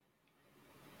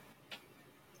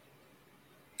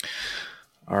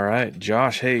All right,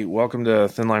 Josh. Hey, welcome to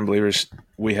Thin Line Believers.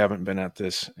 We haven't been at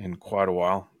this in quite a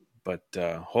while, but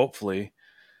hopefully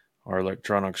our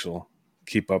electronics will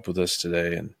keep up with us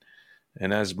today.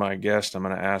 And as my guest, I'm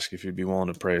going to ask if you'd be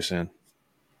willing to pray us in.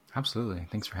 Absolutely.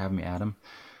 Thanks for having me, Adam.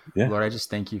 Yeah. Lord, I just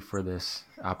thank you for this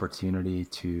opportunity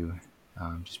to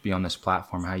just be on this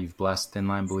platform, how you've blessed Thin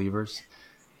Line Believers.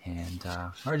 And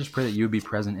Lord, I just pray that you would be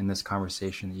present in this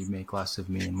conversation, that you'd make less of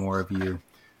me and more of you,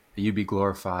 that you'd be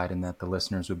glorified, and that the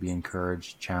listeners would be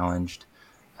encouraged, challenged,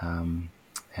 um,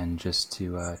 and just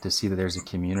to see that there's a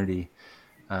community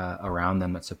around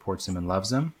them that supports them and loves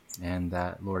them. And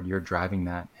that, Lord, you're driving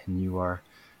that, and you are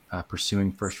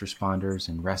pursuing first responders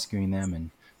and rescuing them and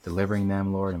delivering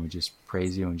them, Lord. And we just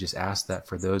praise you, and we just ask that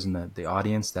for those in the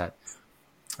audience that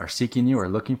are seeking you or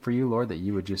looking for you, Lord, that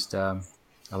you would just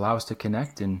allow us to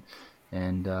connect. And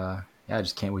yeah, I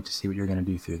just can't wait to see what you're going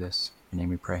to do through this. In your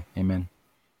name we pray. Amen.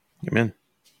 Amen.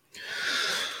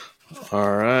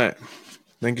 All right.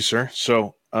 Thank you, sir.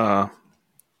 So, by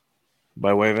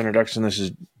way of introduction, this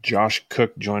is Josh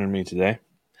Cook joining me today.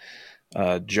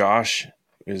 Josh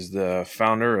is the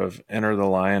founder of Enter the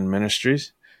Lion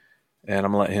Ministries, and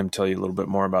I'm going to let him tell you a little bit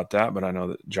more about that. But I know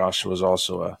that Josh was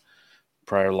also a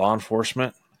prior law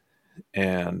enforcement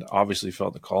and obviously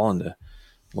felt the call into a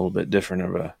little bit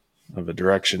different of a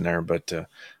direction there. But I'm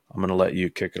going to let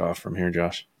you kick it off from here,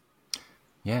 Josh.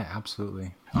 Yeah,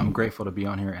 absolutely. I'm grateful to be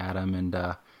on here, Adam. And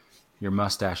your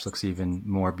mustache looks even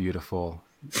more beautiful.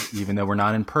 Even though we're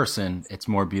not in person, it's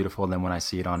more beautiful than when I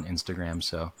see it on Instagram.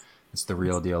 So it's the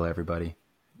real deal, everybody.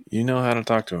 You know how to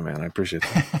talk to him, man. I appreciate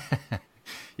that.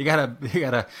 You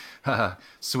gotta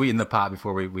sweeten the pot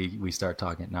before we start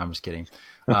talking. No, I'm just kidding.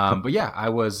 But yeah, I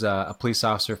was a police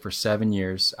officer for 7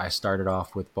 years. I started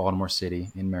off with Baltimore City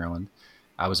in Maryland.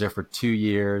 I was there for 2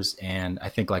 years, and I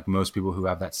think like most people who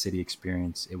have that city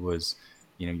experience, it was,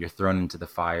 you're thrown into the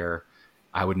fire.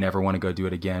 I would never want to go do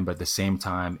it again, but at the same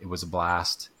time, it was a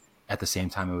blast. At the same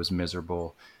time, it was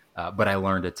miserable. But I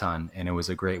learned a ton, and it was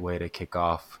a great way to kick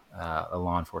off a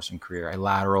law enforcement career. I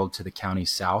lateraled to the county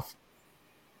south,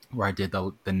 where I did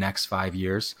the next 5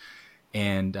 years.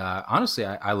 And honestly,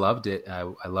 I loved it.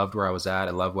 I loved where I was at.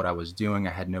 I loved what I was doing.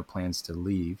 I had no plans to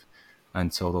leave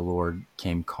until the Lord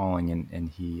came calling, and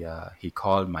he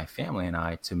called my family and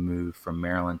I to move from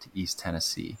Maryland to East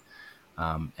Tennessee.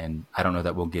 And I don't know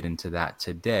that we'll get into that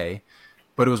today,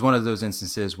 but it was one of those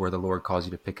instances where the Lord calls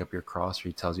you to pick up your cross, or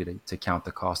he tells you to count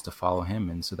the cost to follow him.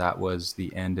 And so that was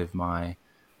the end of my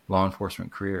law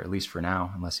enforcement career, at least for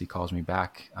now, unless he calls me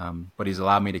back. But he's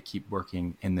allowed me to keep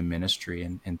working in the ministry.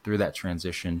 And through that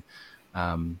transition,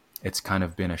 it's kind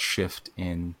of been a shift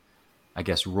in, I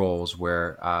guess, roles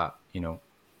where,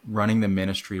 running the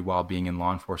ministry while being in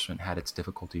law enforcement had its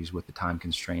difficulties with the time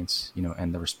constraints,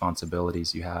 and the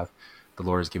responsibilities you have. The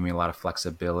Lord has given me a lot of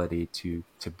flexibility to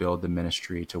build the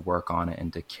ministry, to work on it,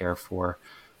 and to care for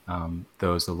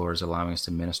those the Lord is allowing us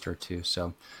to minister to.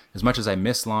 So as much as I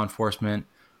miss law enforcement,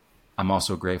 I'm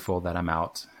also grateful that I'm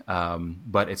out.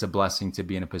 But it's a blessing to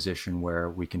be in a position where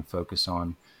we can focus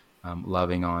on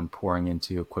loving on, pouring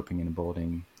into, equipping, and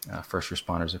building first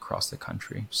responders across the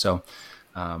country. So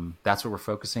that's what we're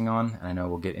focusing on. And I know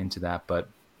we'll get into that, but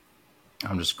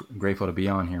I'm just grateful to be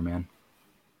on here, man.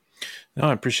 No,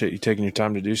 I appreciate you taking your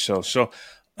time to do so. So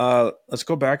let's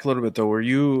go back a little bit, though. Were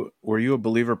you a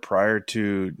believer prior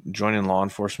to joining law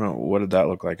enforcement? What did that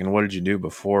look like? And what did you do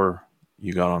before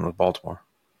you got on with Baltimore?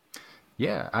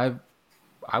 Yeah,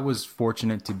 I was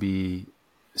fortunate to be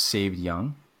saved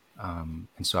young. And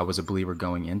so I was a believer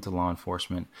going into law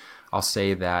enforcement. I'll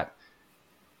say that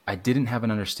I didn't have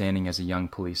an understanding as a young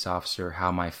police officer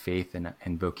how my faith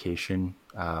and vocation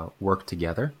worked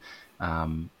together.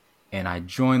 And I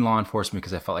joined law enforcement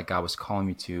because I felt like God was calling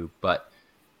me to, but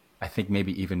I think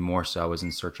maybe even more so, I was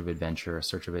in search of adventure, a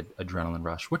search of adrenaline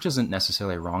rush, which isn't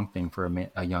necessarily a wrong thing for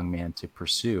a young man to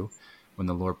pursue when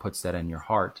the Lord puts that in your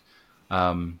heart.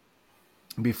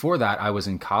 Before that, I was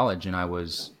in college and I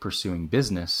was pursuing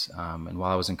business. And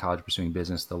while I was in college pursuing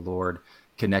business, the Lord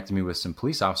connected me with some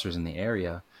police officers in the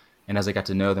area. And as I got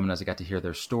to know them and as I got to hear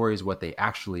their stories, what they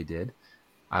actually did,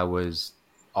 I was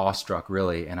awestruck,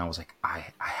 really. And I was like, I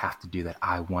have to do that.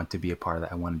 I want to be a part of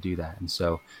that. I want to do that. And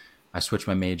so I switched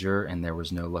my major, and there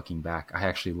was no looking back. I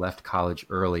actually left college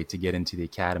early to get into the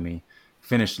academy,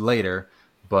 finished later,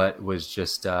 but was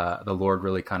just the Lord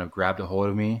really kind of grabbed a hold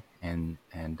of me. And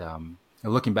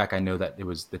looking back, I know that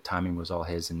the timing was all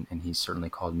His, and He certainly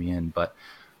called me in. But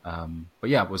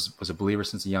yeah, was a believer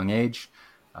since a young age.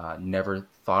 Never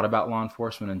thought about law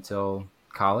enforcement until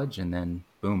college, and then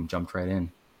boom, jumped right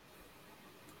in.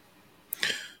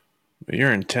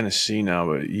 You're in Tennessee now,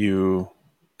 but you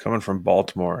coming from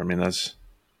Baltimore. I mean, that's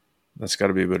That's got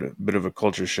to be a bit of a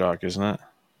culture shock, isn't it?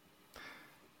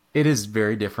 It is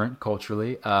very different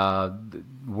culturally.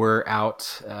 We're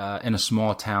out in a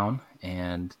small town,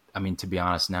 and I mean, to be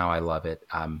honest, now I love it.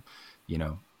 You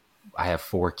know, I have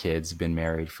 4 kids, been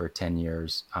married for 10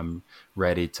 years. I'm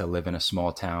ready to live in a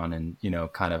small town and,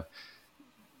 kind of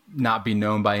not be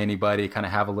known by anybody, kind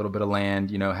of have a little bit of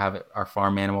land, have our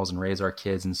farm animals and raise our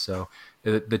kids. And so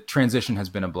the transition has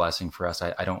been a blessing for us.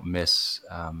 I don't miss,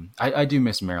 I do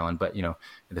miss Maryland, but, at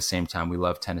the same time, we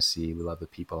love Tennessee. We love the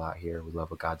people out here. We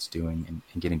love what God's doing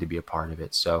and getting to be a part of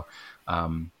it. So,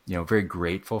 very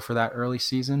grateful for that early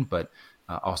season, but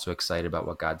also excited about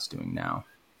what God's doing now.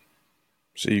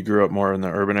 So you grew up more in the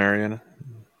urban area?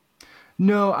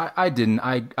 No, I didn't.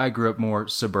 I grew up more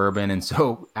suburban. And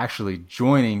so actually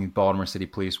joining Baltimore City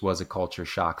Police was a culture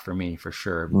shock for me, for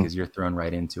sure, because you're thrown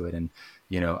right into it. And,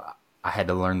 I had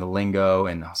to learn the lingo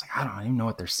and I was like, I don't even know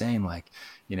what they're saying. Like,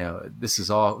 this is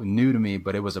all new to me,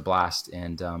 but it was a blast.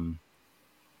 And,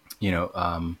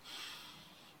 again,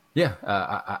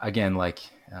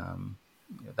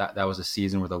 that was a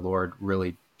season where the Lord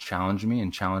really challenged me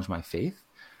and challenged my faith.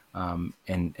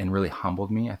 And really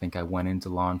humbled me. I think I went into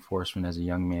law enforcement as a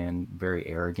young man, very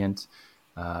arrogant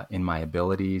in my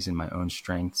abilities, in my own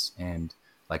strengths. And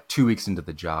like 2 weeks into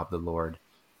the job, the Lord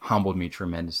humbled me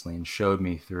tremendously and showed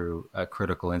me through a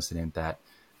critical incident that,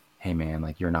 hey man,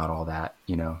 like you're not all that,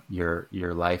 your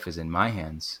life is in my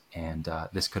hands. And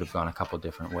this could have gone a couple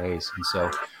different ways. And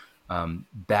so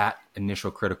that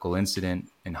initial critical incident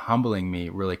and humbling me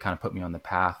really kind of put me on the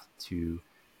path to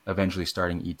eventually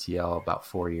starting ETL about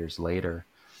 4 years later.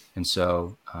 And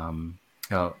so,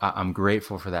 I'm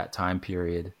grateful for that time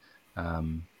period,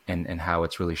 and how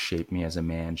it's really shaped me as a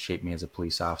man, shaped me as a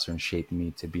police officer, and shaped me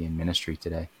to be in ministry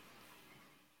today.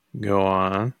 Go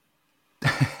on.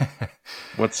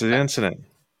 What's the incident?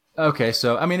 Okay.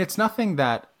 So, I mean, it's nothing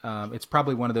that, it's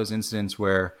probably one of those incidents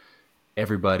where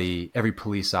every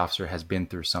police officer has been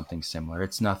through something similar.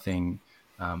 It's nothing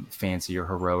fancy or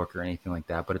heroic or anything like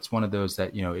that, but it's one of those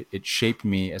that it shaped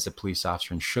me as a police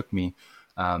officer and shook me.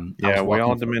 Yeah, we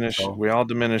all diminish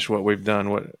what we've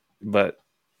done. But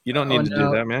you don't need to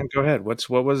do that, man. Go ahead. What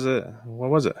was it? What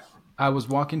was it? I was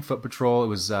walking foot patrol. It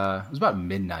was about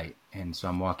midnight, and so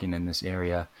I'm walking in this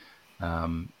area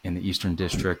in the Eastern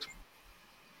District,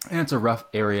 and it's a rough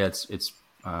area. It's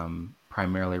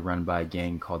primarily run by a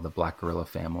gang called the Black Gorilla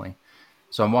Family.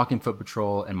 So I'm walking foot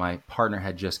patrol, and my partner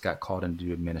had just got called in to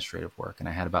do administrative work, and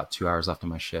I had about 2 hours left on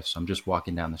my shift. So I'm just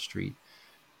walking down the street.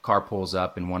 Car pulls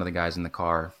up, and one of the guys in the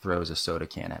car throws a soda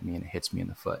can at me, and it hits me in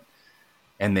the foot.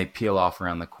 And they peel off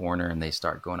around the corner, and they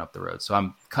start going up the road. So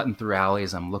I'm cutting through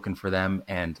alleys. I'm looking for them,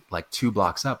 and like 2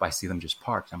 blocks up, I see them just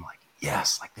parked. I'm like,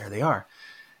 yes, like there they are.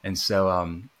 And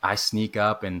so I sneak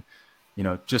up, and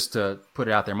just to put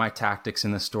it out there, my tactics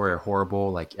in this story are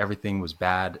horrible. Like everything was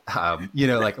bad.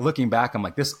 Like looking back, I'm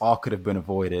like, this all could have been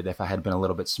avoided if I had been a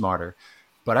little bit smarter,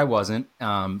 but I wasn't.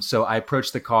 So I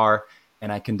approached the car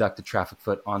and I conducted traffic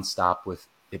foot on stop with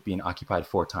it being occupied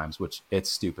 4 times, which it's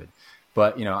stupid.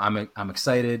 But, I'm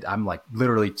excited. I'm like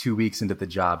literally 2 weeks into the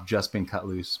job, just been cut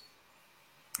loose.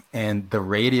 And the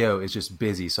radio is just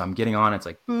busy. So I'm getting on. It's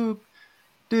like, boop.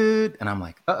 Dude. And I'm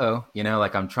like, uh-oh,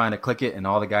 like I'm trying to click it and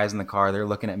all the guys in the car, they're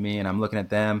looking at me and I'm looking at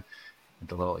them. And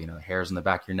the little, hairs on the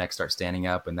back of your neck start standing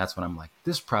up. And that's when I'm like,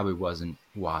 this probably wasn't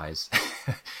wise.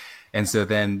 And so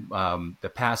then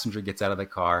the passenger gets out of the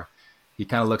car. He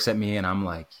kind of looks at me and I'm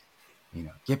like,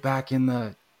 get back in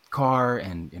the car.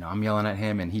 And, I'm yelling at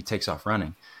him and he takes off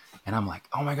running. And I'm like,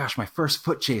 oh my gosh, my first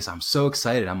foot chase. I'm so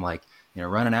excited. I'm like,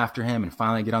 running after him and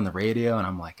finally get on the radio. And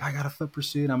I'm like, I got a foot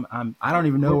pursuit. I don't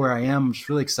even know where I am. I'm just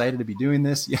really excited to be doing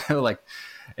this,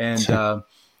 and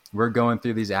we're going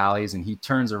through these alleys and he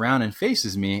turns around and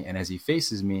faces me. And as he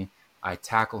faces me, I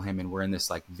tackle him and we're in this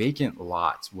like vacant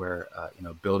lot where,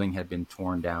 building had been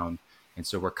torn down. And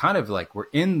so we're kind of like, we're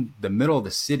in the middle of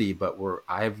the city, but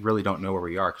I really don't know where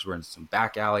we are because we're in some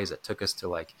back alleys that took us to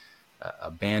like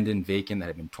abandoned, vacant that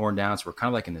had been torn down. So we're kind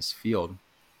of like in this field.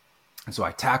 And so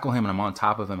I tackle him and I'm on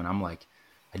top of him and I'm like,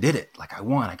 I did it. Like I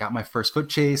won. I got my first foot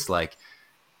chase. Like,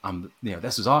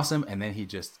 this is awesome. And then he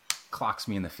just clocks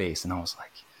me in the face. And I was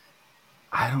like,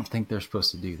 I don't think they're supposed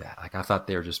to do that. Like, I thought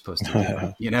they were just supposed to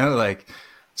do it,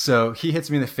 so he hits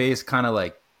me in the face, kind of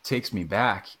like takes me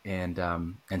back. And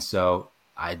so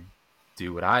I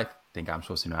do what I think I'm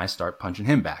supposed to do. I start punching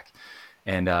him back.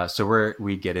 And so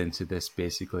we get into this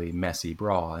basically messy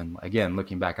brawl. And again,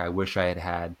 looking back, I wish I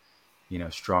had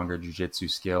stronger jiu-jitsu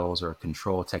skills or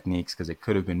control techniques because it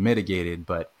could have been mitigated,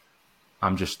 but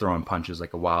I'm just throwing punches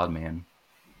like a wild man.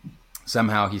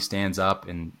 Somehow he stands up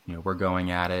and, we're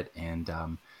going at it. And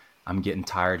I'm getting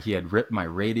tired. He had ripped my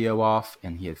radio off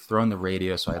and he had thrown the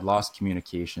radio. So I had lost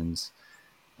communications.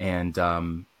 And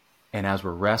as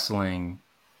we're wrestling,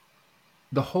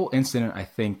 the whole incident, I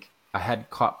think I had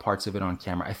caught parts of it on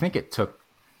camera. I think it took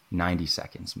 90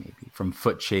 seconds maybe from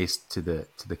foot chase to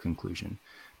the conclusion.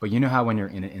 But you know how when you're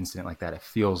in an incident like that, it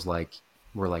feels like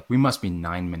we must be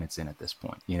 9 minutes in at this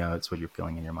point. It's what you're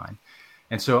feeling in your mind.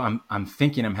 And so I'm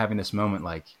thinking, I'm having this moment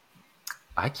like,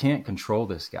 I can't control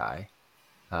this guy.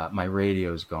 My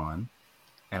radio's gone.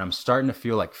 And I'm starting to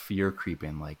feel like fear creep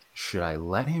in. Like, should I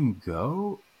let him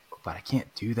go? But I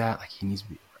can't do that. Like, he needs to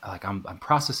be, like, I'm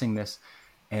processing this.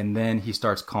 And then he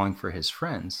starts calling for his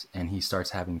friends, and he starts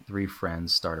having 3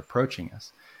 friends start approaching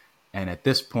us. And at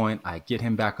this point, I get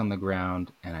him back on the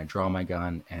ground and I draw my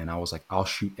gun, and I was like, I'll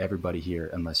shoot everybody here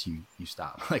unless you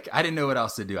stop. Like, I didn't know what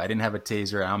else to do. I didn't have a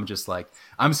taser. I'm just like,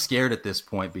 I'm scared at this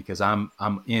point because I'm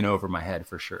in over my head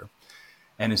for sure.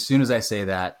 And as soon as I say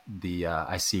that,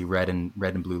 I see red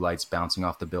and blue lights bouncing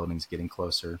off the buildings, getting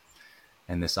closer.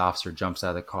 And this officer jumps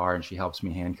out of the car and she helps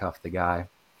me handcuff the guy.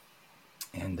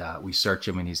 And we search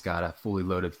him, and he's got a fully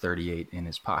loaded 38 in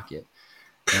his pocket.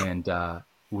 And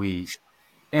we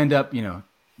end up,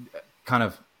 kind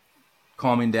of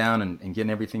calming down and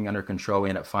getting everything under control. We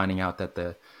end up finding out that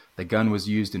the gun was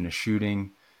used in a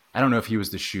shooting. I don't know if he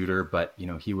was the shooter, but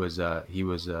he was a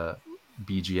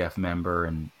BGF member,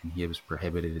 and he was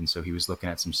prohibited, and so he was looking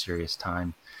at some serious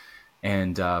time.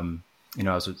 And I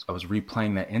was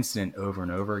replaying that incident over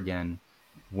and over again.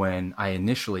 When I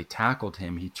initially tackled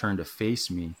him, he turned to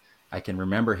face me. I can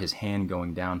remember his hand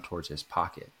going down towards his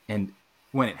pocket. And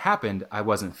when it happened, I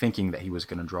wasn't thinking that he was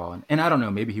going to draw. And I don't know,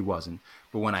 maybe he wasn't.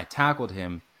 But when I tackled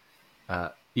him,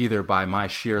 either by my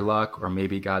sheer luck or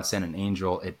maybe God sent an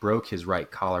angel, it broke his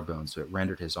right collarbone. So it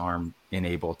rendered his arm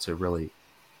unable to really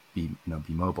be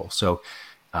mobile. So,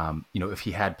 if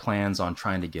he had plans on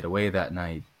trying to get away that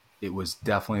night, it was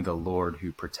definitely the Lord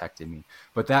who protected me.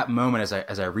 But that moment,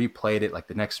 as I replayed it, like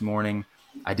the next morning,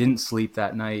 I didn't sleep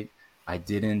that night. I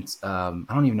didn't, I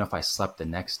don't even know if I slept the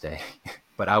next day,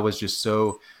 but I was just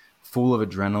so full of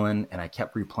adrenaline, and I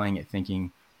kept replaying it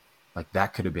thinking like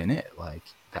that could have been it. Like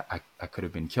that I could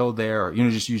have been killed there, or,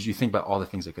 just you think about all the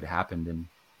things that could have happened, and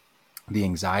the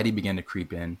anxiety began to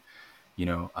creep in,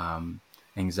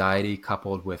 anxiety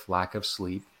coupled with lack of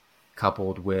sleep,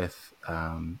 coupled with,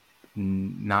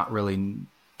 not really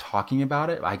talking about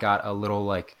it. I got a little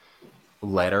like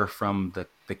letter from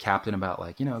the captain about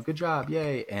like, good job,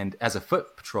 yay. And as a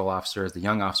foot patrol officer, as the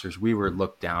young officers, we were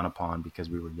looked down upon because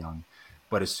we were young.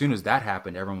 But as soon as that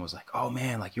happened, everyone was like, oh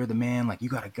man, like you're the man, like you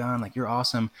got a gun, like you're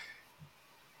awesome.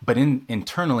 But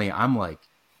internally, I'm like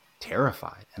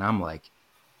terrified, and I'm like,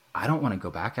 I don't want to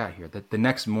go back out here. The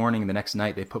next morning, the next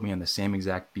night, they put me on the same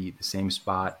exact beat, the same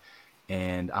spot.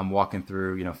 And I'm walking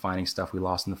through, finding stuff we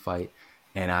lost in the fight.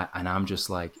 And I'm just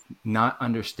like not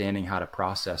understanding how to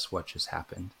process what just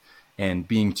happened, and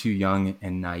being too young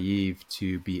and naive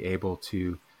to be able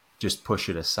to just push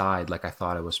it aside like I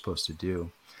thought I was supposed to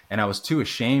do. And I was too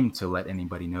ashamed to let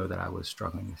anybody know that I was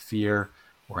struggling with fear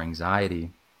or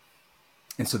anxiety.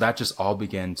 And so that just all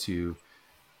began to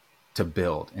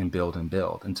build and build and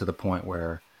build, and to the point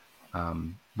where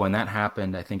when that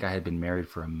happened, I think I had been married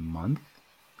for a month.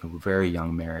 A very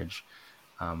young marriage.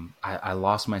 I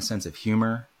lost my sense of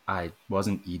humor. I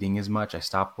wasn't eating as much. I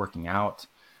stopped working out.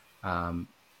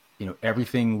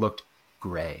 Everything looked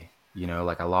gray,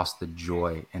 like I lost the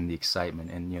joy and the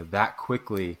excitement. And, that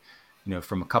quickly,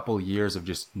 from a couple of years of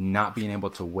just not being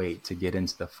able to wait to get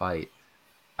into the fight,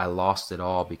 I lost it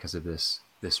all because of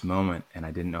this moment, and I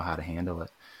didn't know how to handle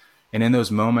it. And in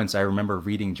those moments, I remember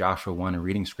reading Joshua 1 and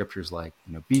reading scriptures like,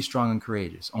 be strong and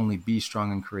courageous, only be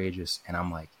strong and courageous. And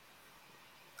I'm like,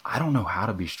 I don't know how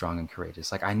to be strong and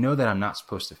courageous. Like, I know that I'm not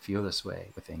supposed to feel this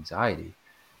way with anxiety,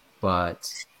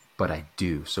 but I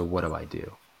do. So what do I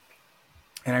do?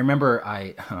 And I remember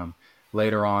I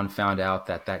later on found out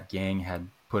that gang had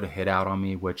put a hit out on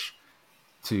me, which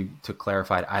to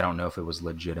clarify, I don't know if it was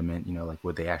legitimate, like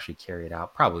would they actually carry it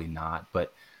out? Probably not.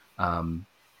 But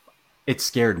it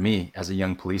scared me as a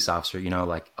young police officer,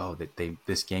 like, oh, that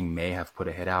this gang may have put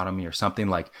a hit out on me or something.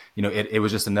 Like, it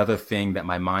was just another thing that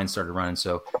my mind started running.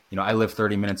 So, I live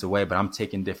 30 minutes away, but I'm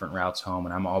taking different routes home,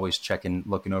 and I'm always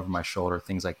looking over my shoulder,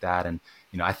 things like that. And,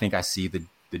 I think I see the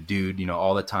dude,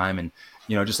 all the time, and,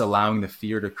 just allowing the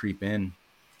fear to creep in.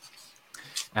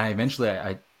 And eventually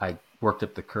I worked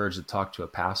up the courage to talk to a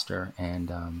pastor,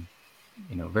 and,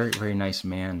 very, very nice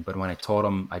man. But when I told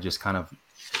him, I just kind of,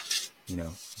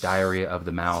 diarrhea of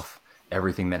the mouth,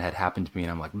 everything that had happened to me.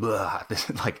 And I'm like, this,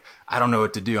 like, I don't know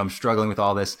what to do. I'm struggling with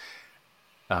all this.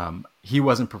 he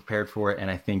wasn't prepared for it. And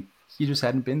I think he just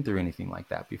hadn't been through anything like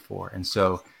that before. And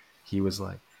so he was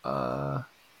like, I'll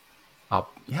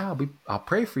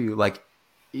pray for you. Like,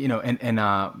 and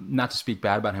not to speak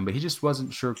bad about him, but he just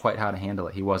wasn't sure quite how to handle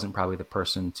it. He wasn't probably the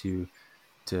person to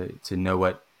know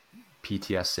what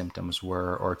PTS symptoms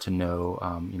were, or to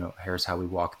know, here's how we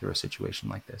walk through a situation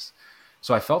like this.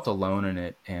 So I felt alone in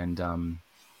it, and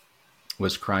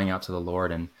was crying out to the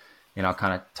Lord. And I'll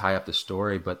kind of tie up the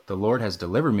story, but the Lord has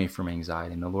delivered me from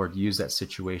anxiety, and the Lord used that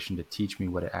situation to teach me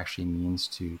what it actually means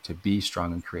to be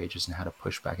strong and courageous, and how to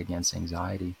push back against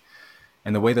anxiety.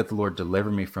 And the way that the Lord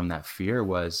delivered me from that fear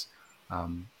was,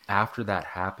 after that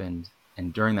happened,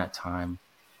 and during that time,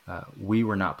 we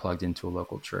were not plugged into a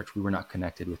local church. We were not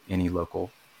connected with any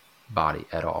local body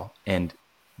at all. And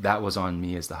that was on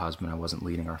me as the husband. I wasn't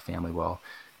leading our family well.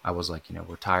 I was like,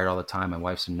 we're tired all the time. My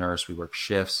wife's a nurse. We work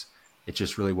shifts. It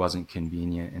just really wasn't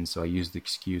convenient. And so I used the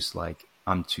excuse like,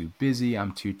 I'm too busy.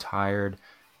 I'm too tired.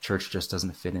 Church just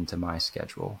doesn't fit into my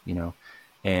schedule,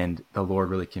 And the Lord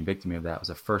really convicted me of that. Was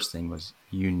the first thing was,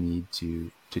 you need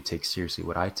to take seriously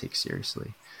what I take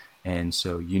seriously. And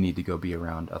so you need to go be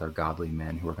around other godly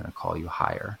men who are going to call you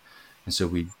higher. And so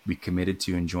we committed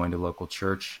to and joined a local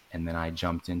church. And then I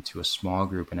jumped into a small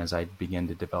group. And as I began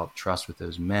to develop trust with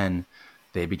those men,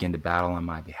 they began to battle on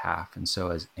my behalf. And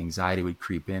so as anxiety would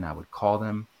creep in, I would call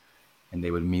them, and they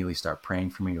would immediately start praying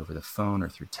for me over the phone or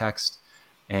through text.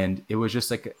 And it was just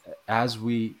like, as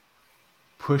we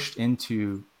pushed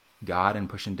into God and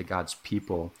pushed into God's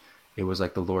people, it was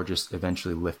like the Lord just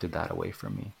eventually lifted that away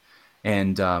from me.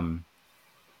 And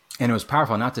it was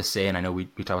powerful. Not to say, and I know we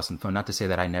talked about on the phone, not to say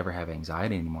that I never have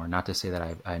anxiety anymore, not to say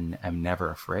that I'm never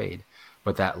afraid,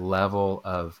 but that level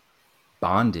of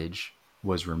bondage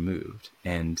was removed.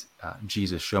 And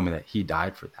Jesus showed me that he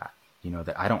died for that,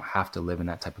 that I don't have to live in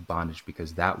that type of bondage,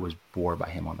 because that was bore by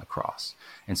him on the cross.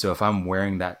 And so if I'm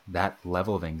wearing that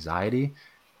level of anxiety,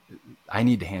 I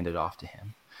need to hand it off to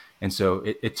him. And so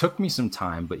it took me some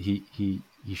time, but he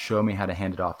showed me how to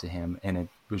hand it off to him. And it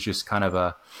was just kind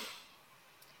of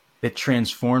it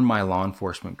transformed my law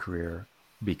enforcement career,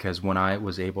 because when I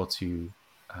was able to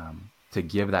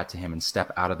give that to him and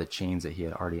step out of the chains that he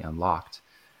had already unlocked,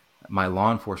 my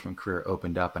law enforcement career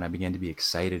opened up, and I began to be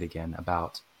excited again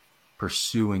about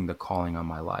pursuing the calling on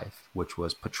my life, which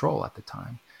was patrol at the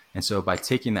time. And so by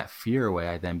taking that fear away,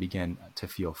 I then began to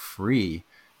feel free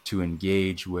to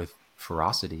engage with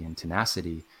ferocity and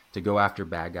tenacity, to go after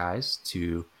bad guys,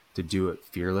 to do it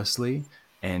fearlessly,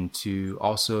 and to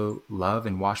also love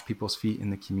and wash people's feet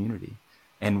in the community.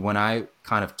 And when I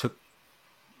kind of took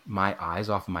my eyes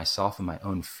off of myself and my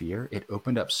own fear, it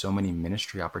opened up so many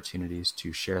ministry opportunities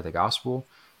to share the gospel,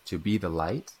 to be the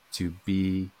light, to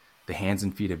be the hands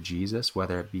and feet of Jesus,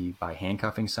 whether it be by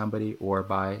handcuffing somebody or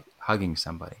by hugging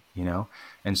somebody,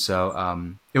 And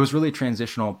so it was really a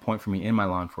transitional point for me in my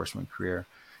law enforcement career.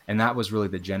 And that was really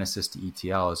the genesis to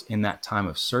ETL. Is in that time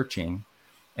of searching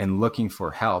and looking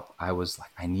for help, I was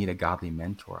like, I need a godly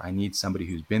mentor. I need somebody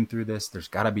who's been through this. There's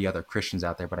got to be other Christians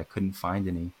out there, but I couldn't find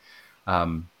any.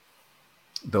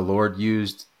 The Lord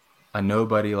used a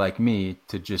nobody like me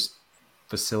to just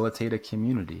facilitate a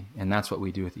community. And that's what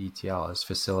we do with ETL, is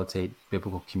facilitate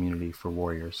biblical community for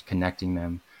warriors, connecting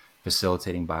them,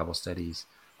 facilitating Bible studies,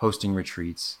 hosting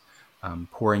retreats,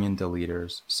 pouring into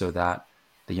leaders, so that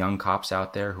the young cops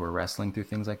out there who are wrestling through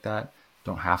things like that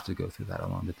don't have to go through that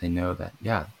alone, that they know that,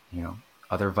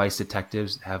 other vice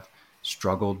detectives have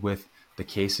struggled with the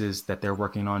cases that they're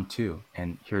working on too.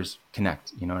 And here's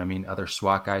connect, Other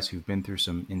SWAT guys who've been through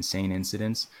some insane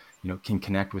incidents, can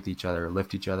connect with each other,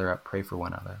 lift each other up, pray for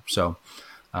one another. So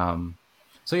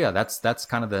yeah, that's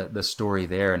kind of the story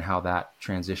there, and how that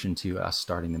transitioned to us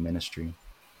starting the ministry.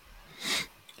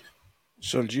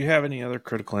 So did you have any other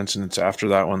critical incidents after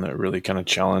that one that really kind of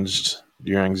challenged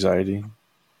your anxiety?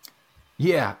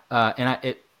 Yeah.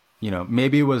 And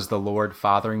maybe it was the Lord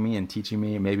fathering me and teaching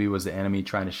me. Maybe it was the enemy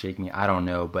trying to shake me. I don't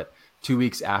know. But 2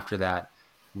 weeks after that,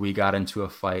 we got into a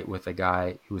fight with a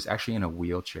guy who was actually in a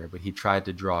wheelchair, but he tried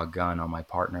to draw a gun on my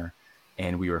partner,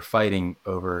 and we were fighting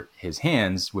over his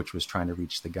hands, which was trying to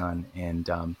reach the gun.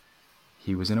 And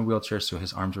he was in a wheelchair, so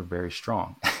his arms were very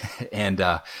strong.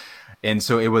 And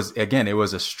so it was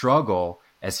a struggle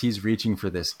as he's reaching for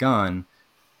this gun.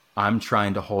 I'm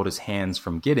trying to hold his hands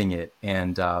from getting it.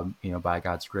 And, by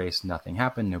God's grace, nothing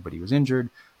happened. Nobody was injured.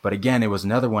 But again, it was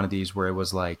another one of these where it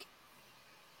was like,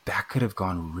 that could have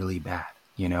gone really bad,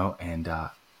 and,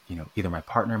 either my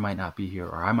partner might not be here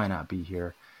or I might not be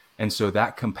here. And so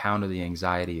that compounded the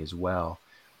anxiety as well.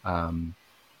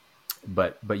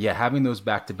 But yeah, having those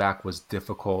back to back was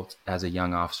difficult as a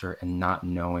young officer, and not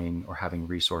knowing or having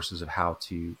resources of how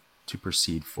to to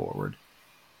proceed forward.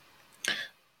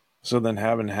 So then,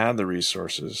 having had the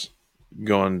resources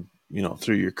going,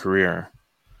 through your career,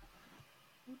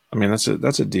 I mean,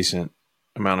 that's a decent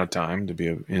amount of time to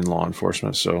be in law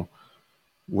enforcement. So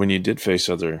when you did face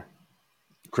other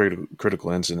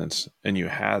critical incidents and you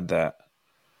had that,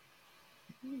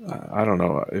 I don't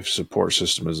know if support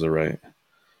system is the right,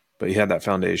 but you had that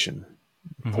foundation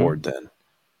poured then.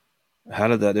 How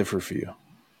did that differ for you?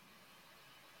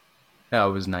 Yeah,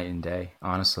 it was night and day,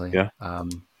 honestly. Yeah.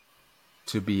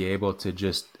 To be able to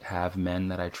just have men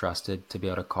that I trusted to be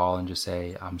able to call and just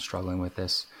say, I'm struggling with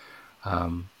this,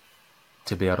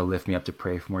 to be able to lift me up, to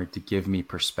pray for me, to give me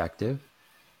perspective,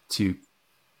 to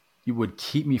you would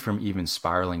keep me from even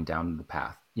spiraling down the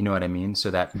path. You know what I mean?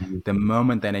 So that the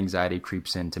moment that anxiety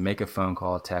creeps in, to make a phone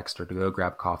call, a text, or to go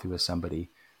grab coffee with somebody,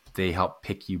 they help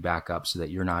pick you back up so that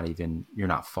you're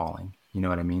not falling. You know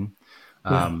what I mean?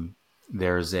 Yeah.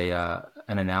 There's an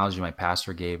analogy my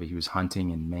pastor gave. He was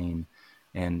hunting in Maine,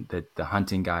 and the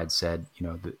hunting guide said,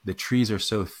 the trees are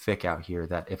so thick out here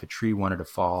that if a tree wanted to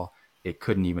fall, it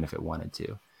couldn't, even if it wanted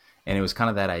to. And it was kind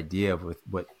of that idea of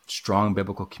what strong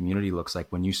biblical community looks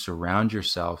like when you surround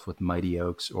yourself with mighty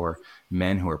oaks or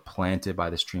men who are planted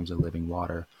by the streams of living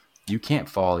water. You can't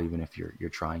fall even if you're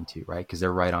trying to, right? Because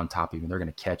they're right on top of you and they're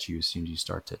going to catch you as soon as you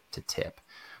start to tip.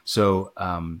 So,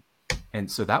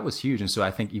 and so that was huge. And so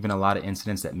I think even a lot of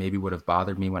incidents that maybe would have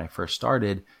bothered me when I first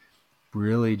started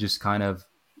really just kind of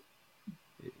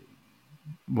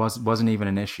wasn't even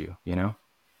an issue,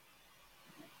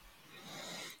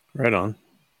 Right on.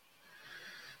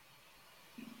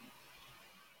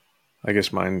 I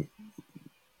guess my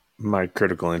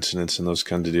critical incidents and those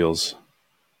kinds of deals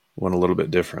went a little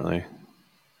bit differently.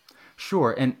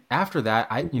 Sure. And after that,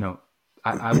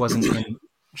 I wasn't in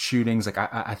shootings. Like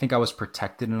I think I was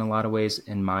protected in a lot of ways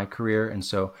in my career. And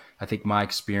so I think my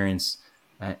experience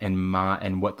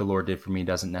and what the Lord did for me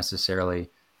doesn't necessarily,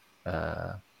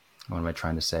 what am I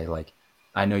trying to say? Like,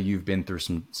 I know you've been through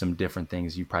some different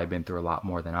things. You've probably been through a lot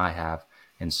more than I have.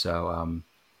 And so,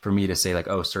 for me to say like,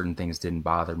 oh, certain things didn't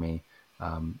bother me,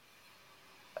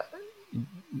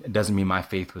 it doesn't mean my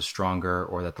faith was stronger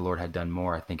or that the Lord had done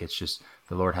more. I think it's just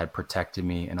the Lord had protected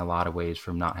me in a lot of ways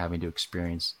from not having to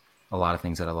experience a lot of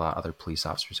things that a lot of other police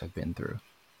officers have been through.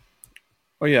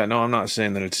 Oh yeah, no, I'm not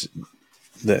saying that it's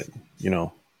that,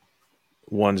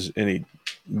 one's any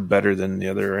better than the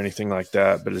other or anything like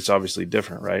that, but it's obviously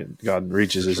different, right? God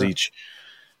reaches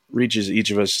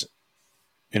each of us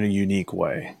in a unique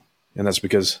way. And that's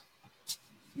because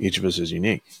each of us is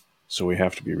unique. So we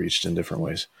have to be reached in different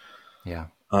ways. Yeah.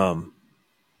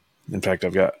 In fact,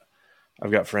 I've got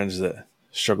friends that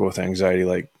struggle with anxiety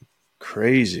like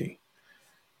crazy.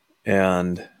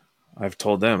 And I've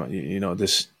told them,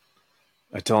 this,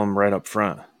 I tell them right up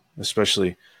front,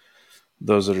 especially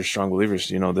those that are strong believers,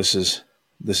 this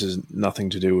is nothing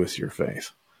to do with your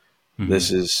faith. Mm-hmm.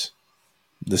 This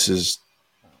is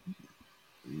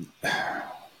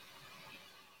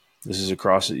a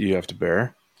cross that you have to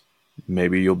bear.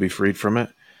 Maybe you'll be freed from it.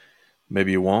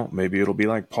 Maybe you won't. Maybe it'll be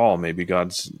like Paul. Maybe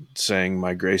God's saying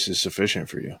my grace is sufficient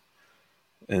for you.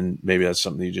 And maybe that's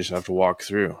something you just have to walk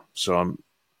through.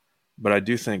 But I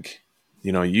do think,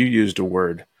 you used a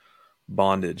word,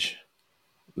 bondage,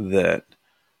 that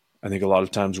I think a lot of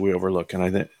times we overlook. And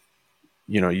I think,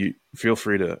 you feel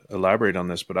free to elaborate on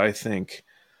this, but I think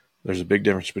there's a big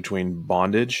difference between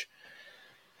bondage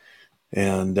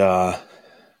and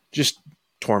just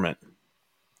torment.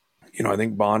 I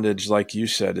think bondage, like you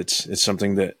said, it's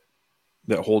something that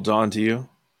holds on to you.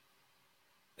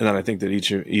 And then I think that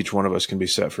each one of us can be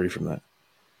set free from that.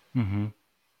 Mm-hmm.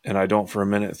 And I don't for a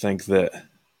minute think that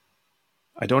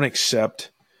I don't accept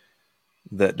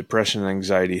that depression and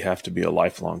anxiety have to be a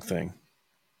lifelong thing.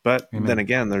 But Amen. then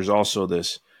again, there's also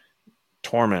this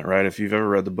torment, right? If you've ever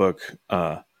read the book,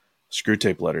 Screw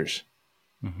Tape Letters,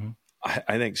 Mm-hmm.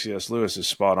 I think C.S. Lewis is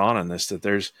spot on in this, that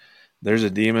there's a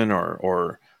demon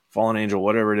or fallen angel,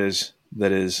 whatever it is,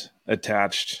 that is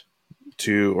attached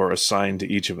to or assigned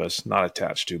to each of us, not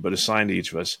attached to, but assigned to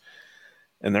each of us.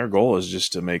 And their goal is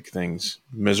just to make things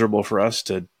miserable for us,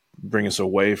 to bring us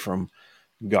away from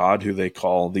God, who they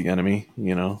call the enemy,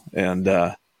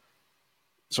 And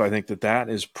so I think that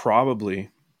is probably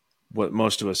what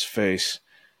most of us face,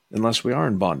 unless we are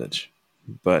in bondage.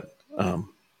 But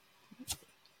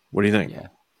what do you think? Yeah.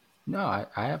 No, I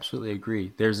absolutely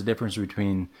agree. There's a difference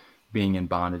between being in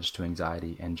bondage to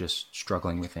anxiety and just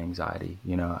struggling with anxiety.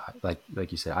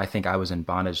 Like you said, I think I was in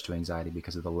bondage to anxiety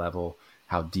because of the level,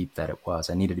 how deep that it was.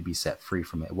 I needed to be set free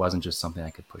from it. It wasn't just something I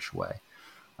could push away.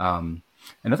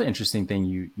 Another interesting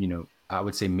thing, I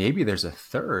would say maybe there's a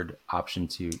third option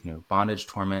to, bondage,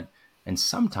 torment, And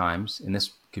sometimes, and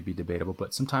this could be debatable,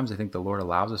 but sometimes I think the Lord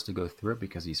allows us to go through it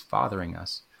because he's fathering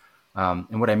us.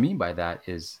 And what I mean by that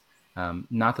is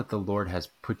not that the Lord has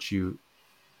put you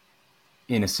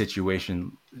in a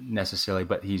situation necessarily,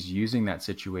 but he's using that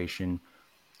situation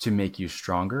to make you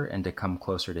stronger and to come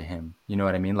closer to him. You know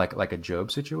what I mean? Like a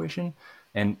Job situation.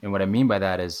 And what I mean by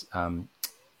that is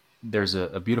there's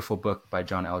a beautiful book by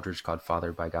John Eldridge called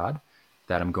Fathered by God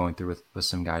that I'm going through with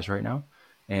some guys right now.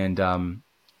 And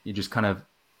it just kind of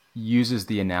uses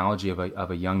the analogy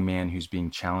of a young man who's being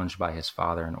challenged by his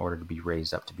father in order to be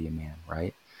raised up to be a man,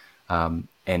 right?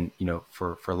 And you know,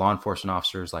 for law enforcement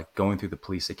officers, like going through the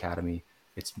police academy,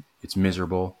 it's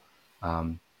miserable,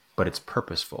 but it's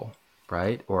purposeful,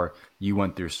 right? Or you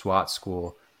went through SWAT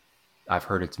school. I've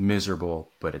heard it's miserable,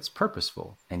 but it's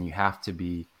purposeful, and you have to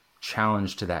be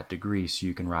challenged to that degree so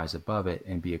you can rise above it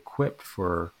and be equipped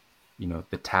for, you know,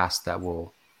 the task that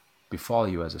will befall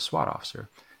you as a SWAT officer.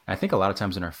 And I think a lot of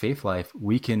times in our faith life,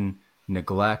 we can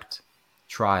neglect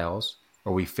trials,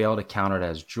 or we fail to count it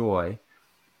as joy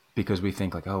because we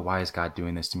think like, oh, why is God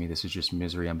doing this to me? This is just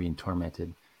misery. I'm being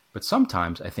tormented. But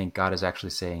sometimes I think God is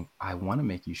actually saying, I want to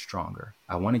make you stronger.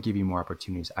 I want to give you more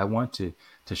opportunities. I want to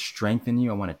strengthen you.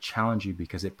 I want to challenge you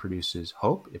because it produces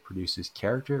hope. It produces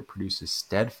character. It produces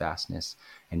steadfastness.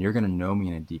 And you're going to know me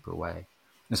in a deeper way.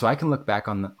 And so I can look back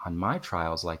on my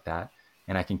trials like that,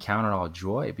 and I can count it all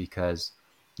joy because,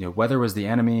 you know, whether it was the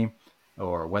enemy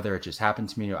or whether it just happened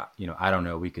to me, you know, I don't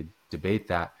know. We could debate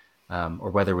that, or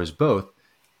whether it was both.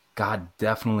 God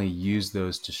definitely used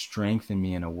those to strengthen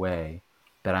me in a way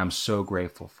that I'm so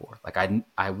grateful for. Like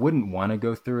I wouldn't want to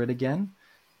go through it again,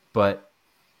 but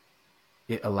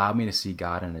it allowed me to see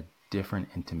God in a different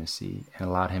intimacy and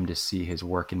allowed him to see his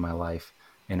work in my life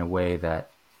in a way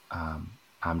that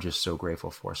I'm just so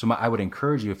grateful for. So I would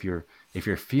encourage you, if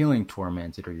you're feeling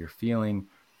tormented or you're feeling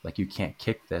like you can't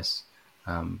kick this,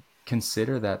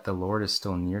 consider that the Lord is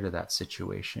still near to that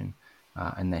situation,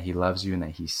 and that he loves you and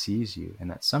that he sees you.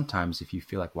 And that sometimes if you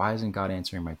feel like, why isn't God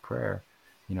answering my prayer?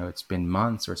 You know, it's been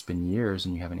months or it's been years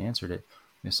and you haven't answered it.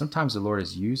 You know, sometimes the Lord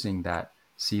is using that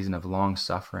season of long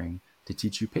suffering to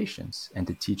teach you patience and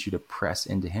to teach you to press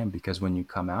into him. Because when you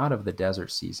come out of the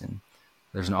desert season,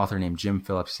 there's an author named Jim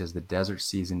Phillips who says the desert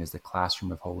season is the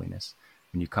classroom of holiness.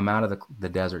 When you come out of the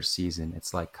desert season,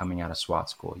 it's like coming out of SWAT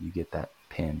school. You get that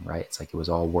pin, right? It's like it was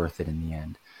all worth it in the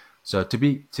end. So to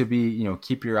be, you know,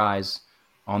 keep your eyes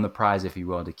on the prize, if you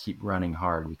will, to keep running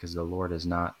hard, because the Lord is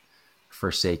not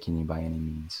forsaking you by any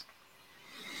means.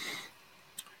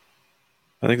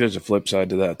 I think there's a flip side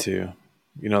to that too.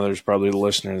 You know, there's probably the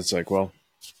listener that's like, well,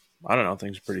 I don't know,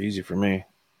 things are pretty easy for me.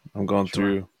 I'm going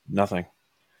through nothing.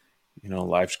 You know,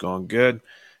 life's going good,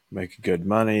 making good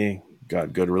money,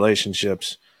 got good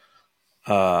relationships.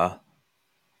 I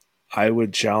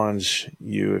would challenge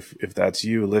you, if that's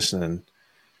you listening,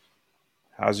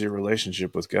 how's your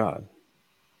relationship with God?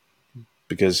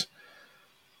 Because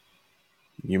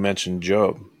you mentioned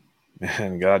Job,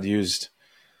 and God used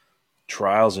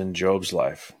trials in Job's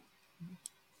life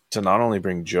to not only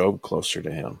bring Job closer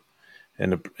to him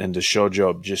and to show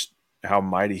Job just how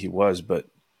mighty he was, but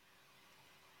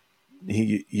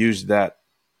he used that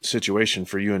situation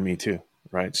for you and me too,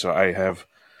 right? So I have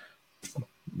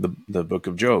the book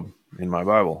of Job in my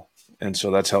Bible, and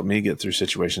so that's helped me get through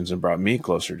situations and brought me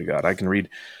closer to God. I can read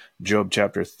Job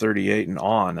chapter 38 and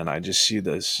on, and I just see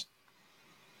this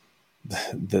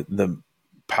the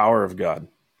power of God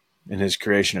in his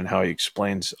creation and how he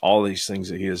explains all these things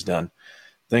that he has done,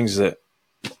 things that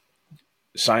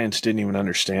science didn't even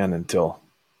understand until,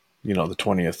 you know, the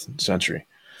 20th century.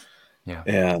 Yeah.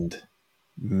 And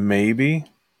maybe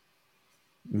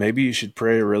you should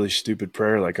pray a really stupid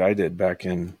prayer like I did back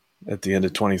at the end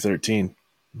of 2013.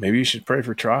 Maybe you should pray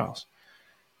for trials.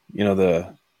 You know,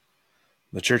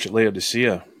 the church at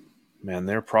Laodicea, man,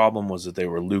 their problem was that they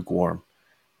were lukewarm.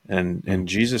 And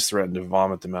Jesus threatened to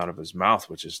vomit them out of his mouth,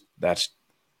 that's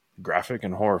graphic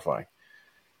and horrifying.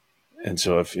 And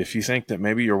so if you think that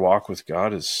maybe your walk with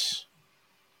God is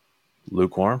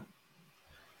lukewarm,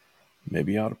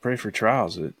 maybe you ought to pray for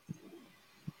trials that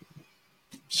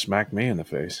smack me in the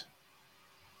face.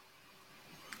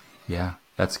 Yeah,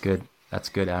 that's good. That's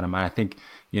good, Adam. I think,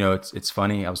 you know, it's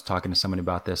funny. I was talking to somebody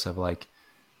about this of like,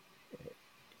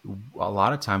 a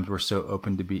lot of times we're so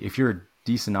open to if you're a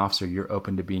decent officer, you're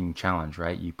open to being challenged,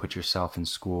 right? You put yourself in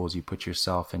schools, you put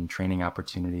yourself in training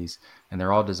opportunities, and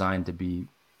they're all designed to be,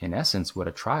 in essence, what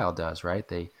a trial does, right?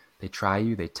 They try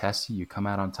you, they test you, you come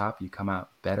out on top, you come out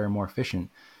better and more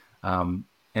efficient. And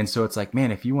so it's like,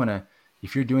 man, if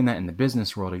you're doing that in the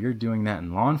business world or you're doing that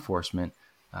in law enforcement,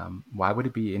 why would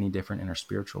it be any different in our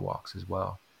spiritual walks as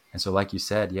well? And so, like you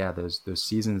said, yeah, those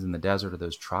seasons in the desert or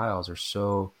those trials are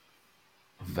so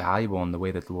valuable in the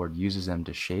way that the Lord uses them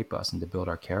to shape us and to build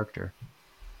our character.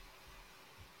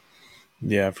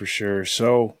 Yeah, for sure.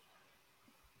 So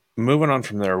moving on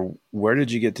from there, where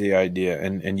did you get the idea?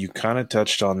 And you kind of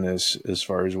touched on this as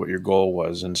far as what your goal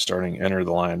was in starting Enter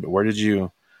the Line, but where'd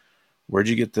you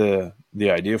get the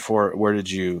idea for it? Where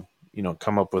did you,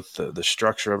 come up with the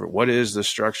structure of it? What is the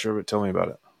structure of it? Tell me about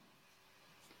it.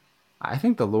 I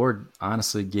think the Lord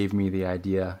honestly gave me the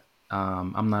idea.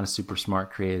 I'm not a super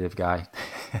smart creative guy.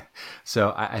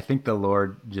 So I think the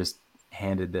Lord just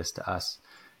handed this to us.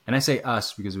 And I say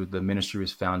us because the ministry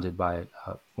was founded by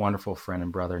a wonderful friend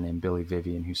and brother named Billy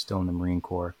Vivian, who's still in the Marine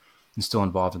Corps and still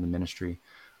involved in the ministry.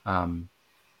 Um,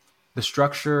 the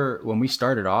structure, when we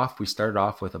started off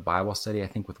with a Bible study, I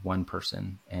think with one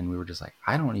person. And we were just like,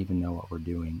 I don't even know what we're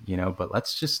doing, but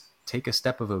let's just take a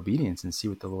step of obedience and see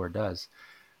what the Lord does.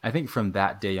 I think from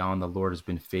that day on, the Lord has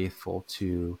been faithful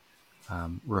to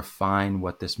refine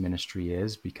what this ministry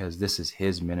is, because this is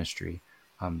His ministry.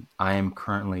 I am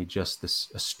currently just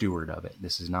a steward of it.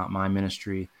 This is not my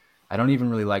ministry. I don't even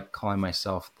really like calling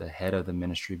myself the head of the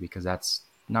ministry, because that's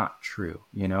not true.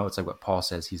 It's like what Paul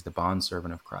says, he's the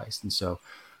bondservant of Christ. And so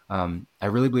I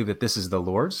really believe that this is the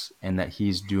Lord's and that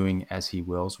He's doing as He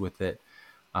wills with it.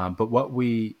 But what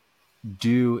we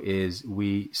do is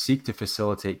we seek to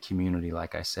facilitate community,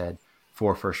 like I said,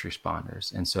 for first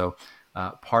responders. And so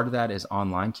part of that is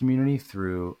online community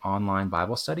through online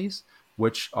Bible studies,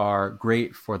 which are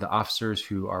great for the officers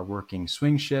who are working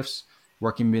swing shifts,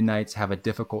 working midnights, have a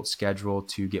difficult schedule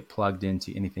to get plugged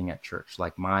into anything at church.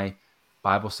 Like my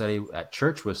Bible study at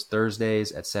church was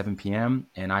Thursdays at 7 p.m.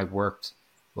 and I worked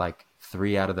like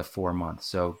 3 out of the 4 months.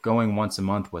 So going once a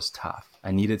month was tough.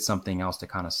 I needed something else to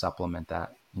kind of supplement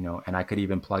that, and I could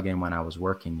even plug in when I was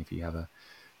working if you have a,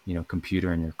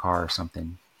 computer in your car or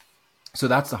something. So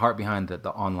that's the heart behind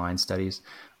the online studies.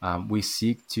 We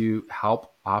seek to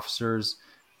help officers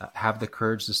have the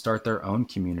courage to start their own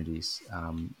communities.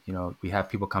 We have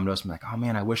people come to us and be like, oh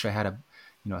man, I wish I had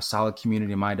a solid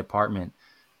community in my department.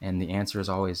 And the answer is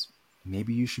always,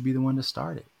 maybe you should be the one to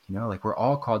start it. Like we're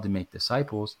all called to make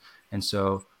disciples. And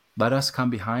so let us come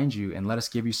behind you and let us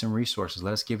give you some resources.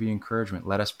 Let us give you encouragement.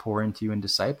 Let us pour into you and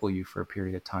disciple you for a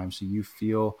period of time so you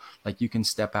feel like you can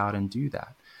step out and do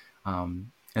that.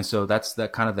 And so that's the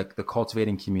kind of the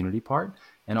cultivating community part.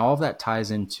 And all of that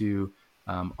ties into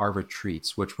our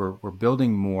retreats, which we're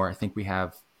building more. I think we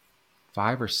have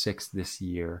 5 or 6 this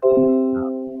year.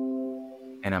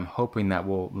 And I'm hoping that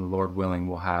Lord willing,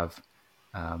 we'll have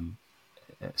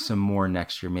some more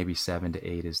next year, maybe 7 to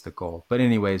 8 is the goal. But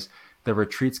anyways, the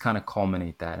retreats kind of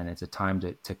culminate that. And it's a time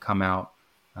to come out,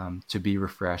 to be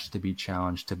refreshed, to be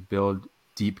challenged, to build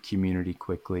deep community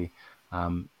quickly.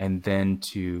 And then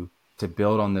to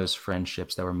build on those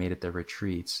friendships that were made at the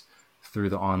retreats through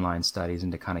the online studies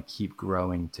and to kind of keep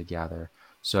growing together.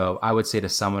 So I would say, to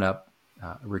sum it up,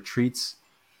 retreats,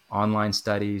 online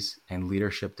studies, and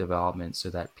leadership development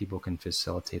so that people can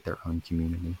facilitate their own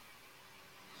community.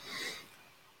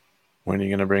 When are you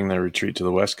going to bring the retreat to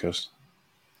the West Coast?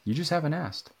 You just haven't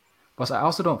asked. Plus, I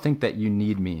also don't think that you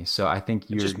need me. So I think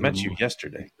I just met you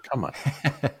yesterday. Come on.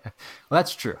 Well,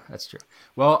 that's true. That's true.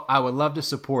 Well, I would love to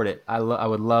support it. I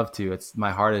would love to. It's my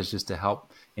heart is just to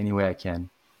help any way I can.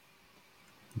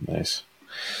 Nice.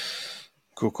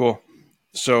 Cool.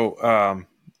 So,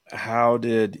 how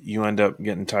did you end up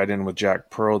getting tied in with Jack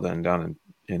Pearl then down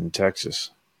in Texas?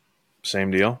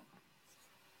 Same deal?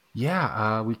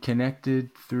 Yeah, we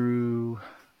connected through.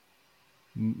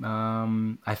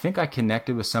 I think I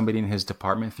connected with somebody in his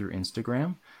department through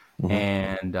Instagram,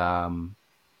 and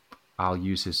I'll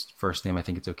use his first name. I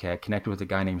think it's okay. I connected with a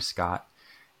guy named Scott,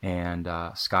 and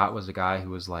Scott was a guy who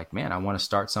was like, man, I want to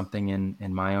start something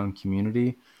in my own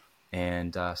community.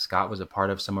 And Scott was a part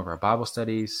of some of our Bible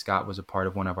studies. Scott was a part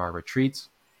of one of our retreats.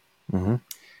 Mm-hmm.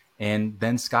 And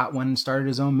then Scott went and started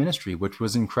his own ministry, which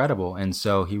was incredible. And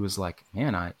so he was like,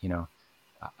 man, I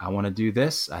want to do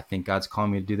this. I think God's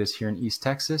calling me to do this here in East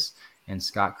Texas. And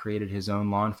Scott created his own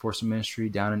law enforcement ministry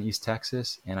down in East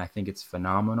Texas. And I think it's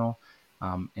phenomenal.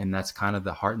 And that's kind of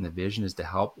the heart and the vision, is to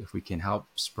help. If we can help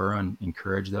spur and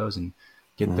encourage those and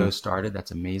get those started,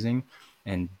 that's amazing.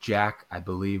 And Jack, I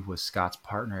believe, was Scott's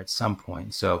partner at some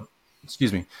point. So,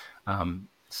 excuse me,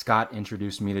 Scott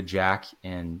introduced me to Jack,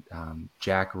 and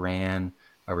Jack ran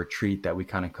a retreat that we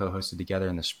kind of co-hosted together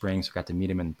in the spring. So I got to meet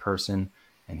him in person,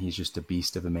 and he's just a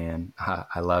beast of a man.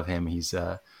 I love him. He's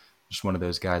just one of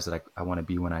those guys that I want to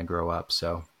be when I grow up.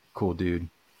 So cool dude.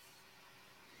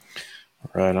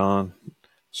 Right on.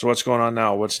 So what's going on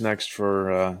now? What's next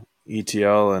for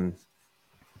ETL and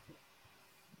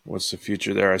What's the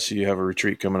future there? I see you have a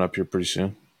retreat coming up here pretty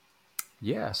soon.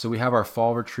 Yeah, so we have our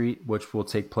fall retreat, which will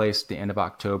take place at the end of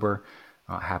October.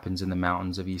 Happens in the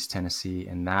mountains of East Tennessee,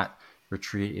 and that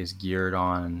retreat is geared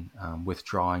on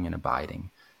withdrawing and abiding.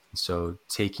 So,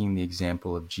 taking the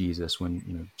example of Jesus,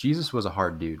 when Jesus was a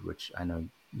hard dude, which I know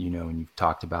and you've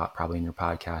talked about probably in your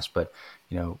podcast, but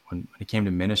when it came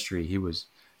to ministry, he was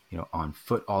on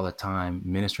foot all the time,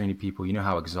 ministering to people. You know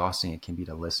how exhausting it can be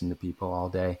to listen to people all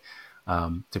day,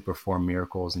 to perform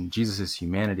miracles, and Jesus's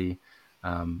humanity.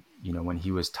 When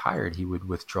he was tired, he would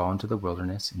withdraw into the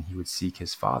wilderness and he would seek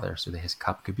his Father so that his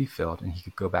cup could be filled and he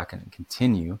could go back and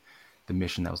continue the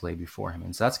mission that was laid before him.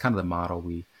 And so that's kind of the model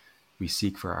we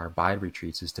seek for our Abide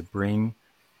retreats, is to bring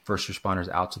first responders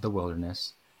out to the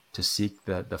wilderness to seek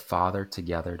the Father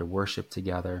together, to worship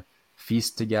together,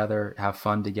 feast together, have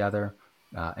fun together,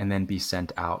 and then be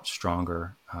sent out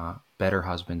stronger, better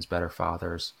husbands, better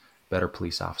fathers, better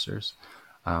police officers.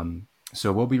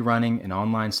 So we'll be running an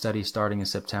online study starting in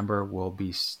September. We'll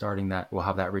be starting that. We'll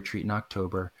have that retreat in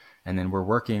October. And then we're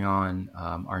working on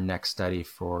our next study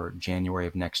for January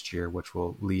of next year, which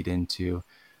will lead into,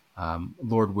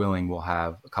 Lord willing, we'll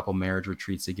have a couple marriage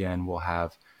retreats again. We'll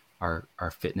have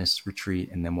our fitness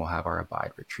retreat, and then we'll have our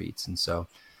Abide retreats. And so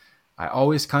I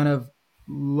always kind of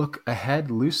look ahead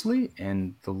loosely,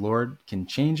 and the Lord can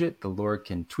change it. The Lord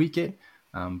can tweak it.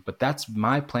 But that's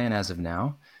my plan as of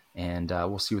now. And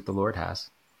we'll see what the Lord has.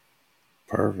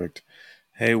 Perfect.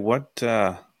 Hey,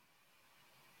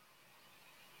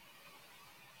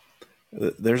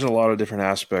 there's a lot of different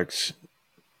aspects,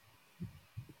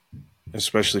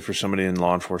 especially for somebody in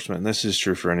law enforcement. And this is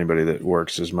true for anybody that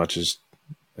works as much as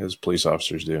police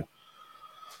officers do.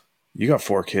 You got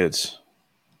 4 kids.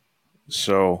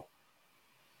 So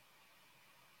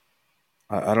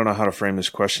I don't know how to frame this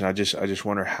question. I just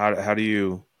wonder, how do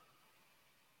you,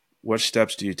 what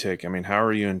steps do you take? I mean, how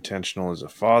are you intentional as a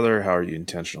father? How are you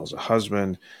intentional as a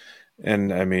husband?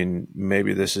 And I mean,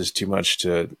 maybe this is too much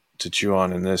to chew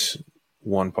on in this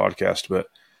one podcast, but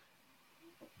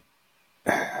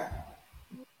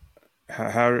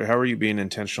how are you being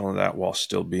intentional in that while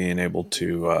still being able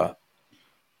to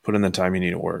put in the time you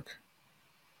need to work?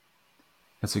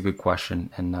 That's a good question.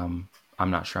 And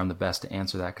I'm not sure I'm the best to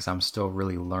answer that, because I'm still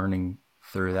really learning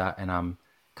through that, and I'm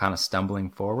kind of stumbling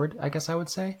forward, I guess I would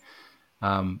say.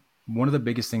 One of the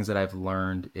biggest things that I've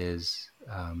learned is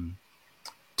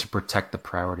to protect the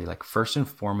priority. Like, first and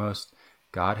foremost,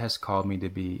 God has called me to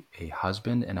be a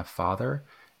husband and a father,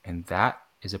 and that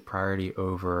is a priority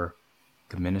over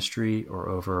the ministry or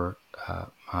over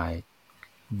my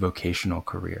vocational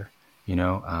career,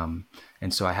 and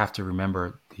so I have to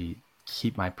remember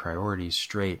keep my priorities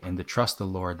straight, and to trust the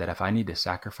Lord that if I need to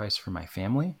sacrifice for my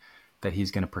family, that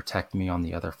he's going to protect me on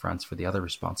the other fronts for the other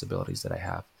responsibilities that I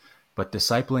have. But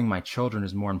discipling my children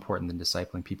is more important than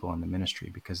discipling people in the ministry,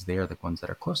 because they are the ones that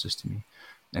are closest to me.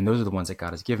 And those are the ones that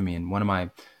God has given me. And one of my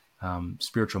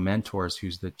spiritual mentors,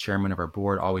 who's the chairman of our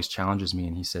board, always challenges me.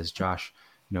 And he says, Josh,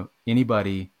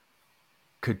 anybody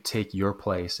could take your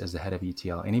place as the head of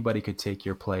ETL. Anybody could take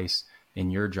your place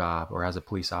in your job or as a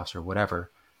police officer, whatever.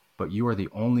 But you are the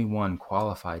only one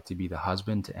qualified to be the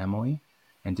husband to Emily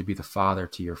and to be the father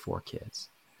to your 4 kids.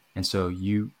 And so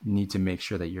you need to make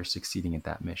sure that you're succeeding at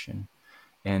that mission.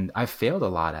 And I've failed a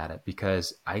lot at it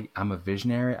because I'm a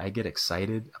visionary. I get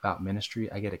excited about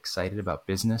ministry. I get excited about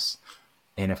business.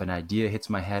 And if an idea hits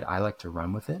my head, I like to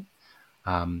run with it.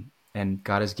 And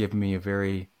God has given me a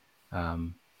very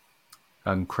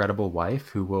incredible wife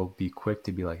who will be quick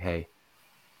to be like, hey,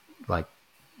 like,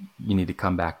 you need to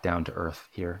come back down to earth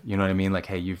here. You know what I mean? Like,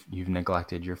 hey, you've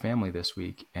neglected your family this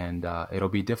week, and it'll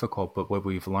be difficult. But what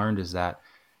we've learned is that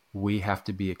we have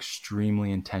to be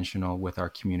extremely intentional with our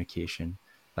communication.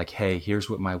 Like, hey, here's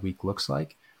what my week looks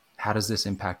like. How does this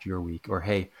impact your week? Or,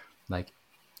 hey, like,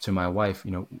 to my wife,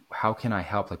 how can I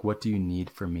help? Like, what do you need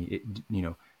from me?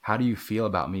 How do you feel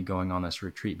about me going on this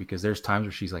retreat? Because there's times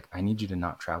where she's like, I need you to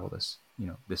not travel this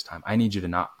time. I need you to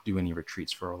not do any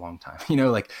retreats for a long time.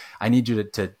 Like, I need you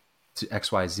to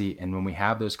XYZ. And when we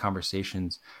have those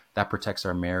conversations, that protects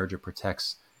our marriage. It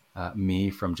protects me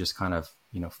from just kind of,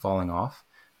 falling off.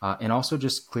 And also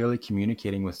just clearly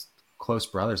communicating with close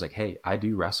brothers, like, hey, I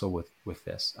do wrestle with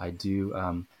this. I do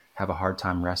have a hard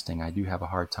time resting. I do have a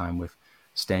hard time with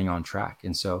staying on track.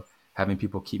 And so having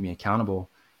people keep me accountable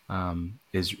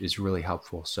is really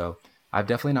helpful. So I've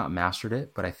definitely not mastered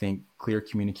it, but I think clear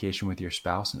communication with your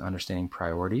spouse and understanding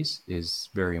priorities is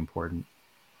very important.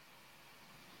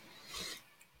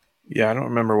 Yeah, I don't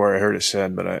remember where I heard it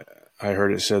said, but I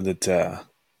heard it said that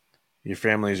your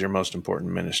family is your most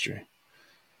important ministry,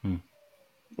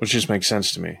 which just makes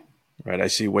sense to me, right? I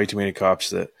see way too many cops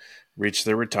that reach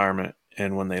their retirement,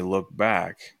 and when they look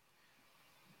back,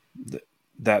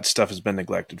 that stuff has been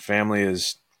neglected. Family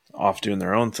is off doing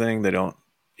their own thing. They don't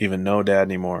even know dad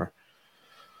anymore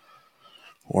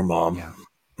or mom. Yeah.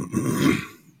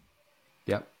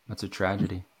 Yep. That's a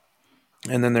tragedy.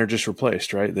 And then they're just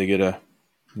replaced, right? They get a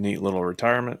neat little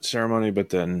retirement ceremony, but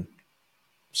then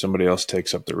somebody else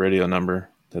takes up the radio number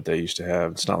that they used to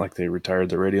have. It's not like they retired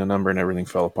the radio number and everything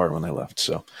fell apart when they left.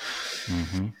 So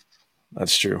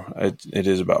that's true. It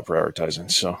is about prioritizing.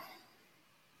 So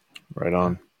right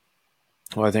on.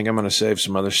 Well, I think I'm going to save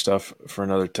some other stuff for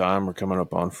another time. We're coming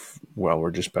up on,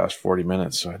 we're just past 40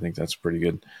 minutes. So I think that's a pretty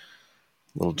good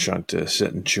little chunk to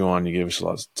sit and chew on. You gave us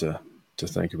lots to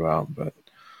think about, but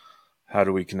how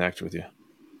do we connect with you?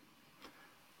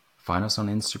 Find us on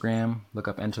Instagram, look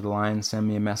up Enter the Lion, send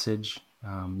me a message.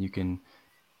 You can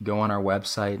go on our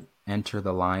website,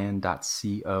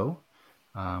 enterthelion.co,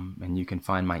 and you can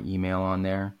find my email on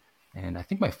there. And I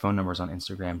think my phone number is on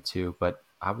Instagram too, but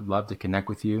I would love to connect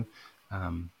with you.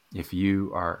 If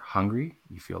you are hungry,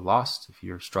 you feel lost, if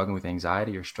you're struggling with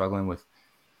anxiety or struggling with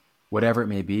whatever it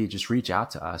may be, just reach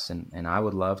out to us. And I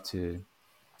would love to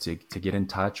get in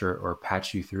touch or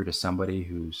patch you through to somebody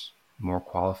who's more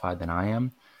qualified than I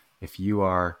am. If you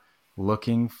are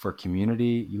looking for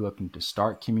community, you looking to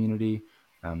start community,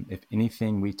 if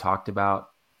anything we talked about,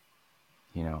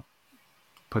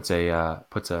 puts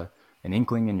an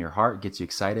inkling in your heart, gets you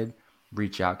excited,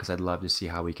 reach out, because I'd love to see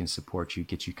how we can support you,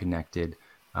 get you connected,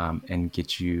 and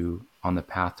get you on the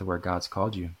path to where God's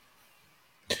called you.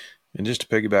 And just to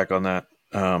piggyback on that,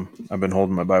 I've been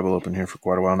holding my Bible open here for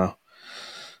quite a while now.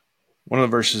 One of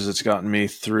the verses that's gotten me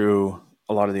through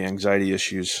a lot of the anxiety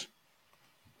issues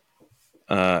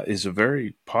is a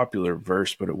very popular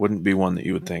verse, but it wouldn't be one that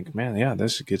you would think, man, yeah,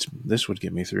 this would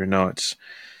get me through. No, it's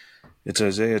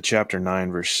Isaiah chapter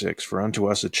 9, verse 6. For unto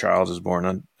us a child is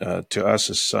born, to us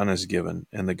a son is given,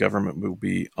 and the government will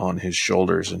be on his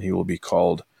shoulders, and he will be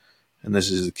called, and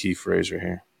this is the key phrase right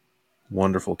here,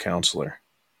 Wonderful Counselor,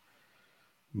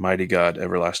 Mighty God,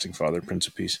 Everlasting Father, Prince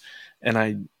of Peace. And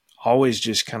I always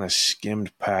just kind of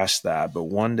skimmed past that, but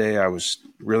one day I was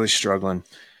really struggling,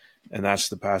 and that's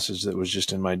the passage that was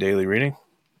just in my daily reading,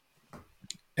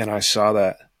 and I saw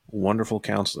that Wonderful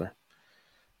Counselor.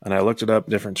 And I looked it up,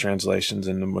 different translations,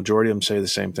 and the majority of them say the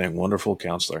same thing, Wonderful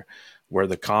Counselor. Where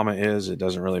the comma is, it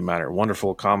doesn't really matter.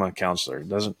 Wonderful, comma, Counselor. It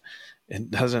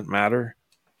doesn't matter,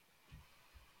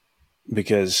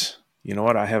 because you know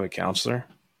what? I have a counselor.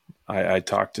 I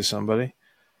talked to somebody,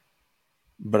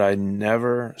 but I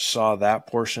never saw that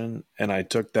portion, and I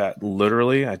took that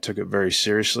literally. I took it very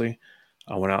seriously.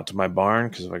 I went out to my barn,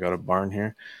 because I got a barn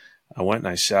here. I went and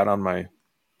I sat on my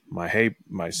hay,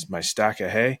 my stack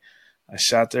of hay. I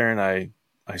sat there and I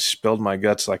spilled my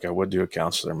guts like I would to a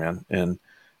counselor, man.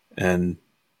 And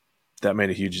that made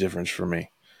a huge difference for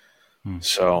me.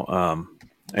 So,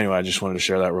 anyway, I just wanted to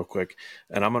share that real quick,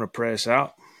 and I'm going to pray us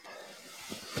out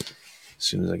as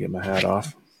soon as I get my hat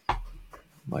off,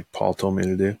 like Paul told me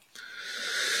to do.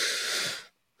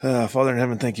 Father in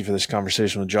heaven, thank you for this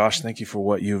conversation with Josh. Thank you for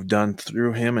what you've done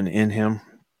through him and in him.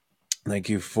 Thank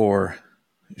you for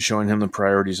showing him the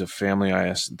priorities of family. I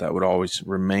ask that would always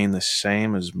remain the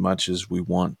same as much as we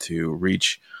want to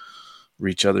reach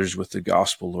others with the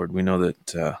gospel, Lord. We know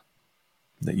that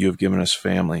you have given us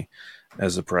family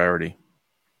as the priority.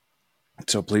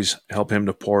 So please help him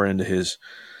to pour into his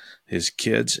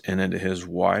kids and into his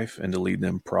wife, and to lead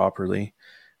them properly.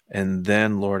 And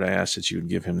then, Lord, I ask that you would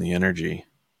give him the energy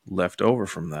left over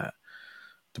from that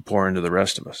to pour into the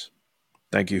rest of us.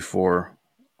 Thank you for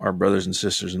our brothers and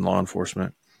sisters in law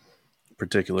enforcement,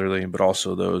 particularly, but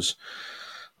also those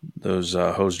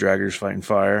hose draggers fighting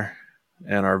fire,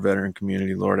 and our veteran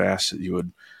community. Lord, I ask that you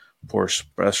would pour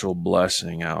special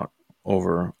blessing out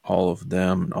over all of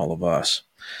them and all of us.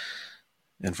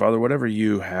 And Father, whatever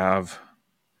you have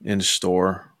in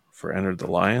store for Enter the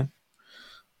Lion,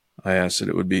 I ask that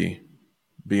it would be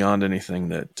beyond anything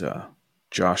that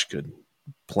Josh could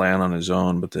plan on his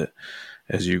own, but that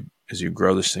as you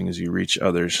grow this thing, as you reach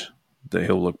others, that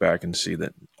he'll look back and see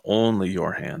that only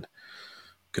your hand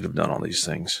could have done all these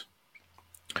things.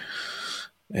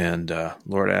 And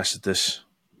Lord, I ask that this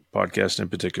podcast in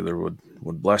particular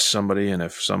would bless somebody, and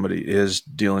if somebody is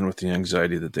dealing with the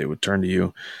anxiety, that they would turn to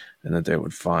you and that they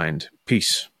would find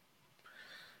peace.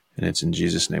 And it's in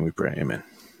Jesus' name we pray. Amen.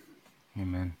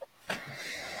 Amen.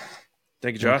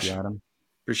 Thank you, Josh. Thank you, Adam.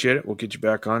 Appreciate it. We'll get you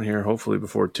back on here hopefully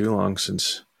before too long,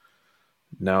 since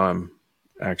now I'm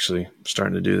actually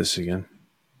starting to do this again.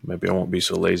 Maybe I won't be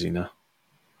so lazy now.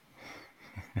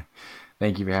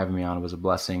 Thank you for having me on. It was a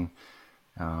blessing.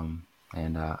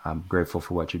 And I'm grateful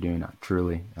for what you're doing.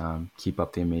 Truly, keep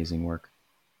up the amazing work.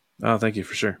 Oh, thank you,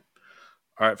 for sure.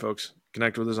 All right, folks.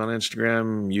 Connect with us on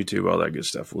Instagram, YouTube, all that good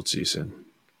stuff. We'll see you soon.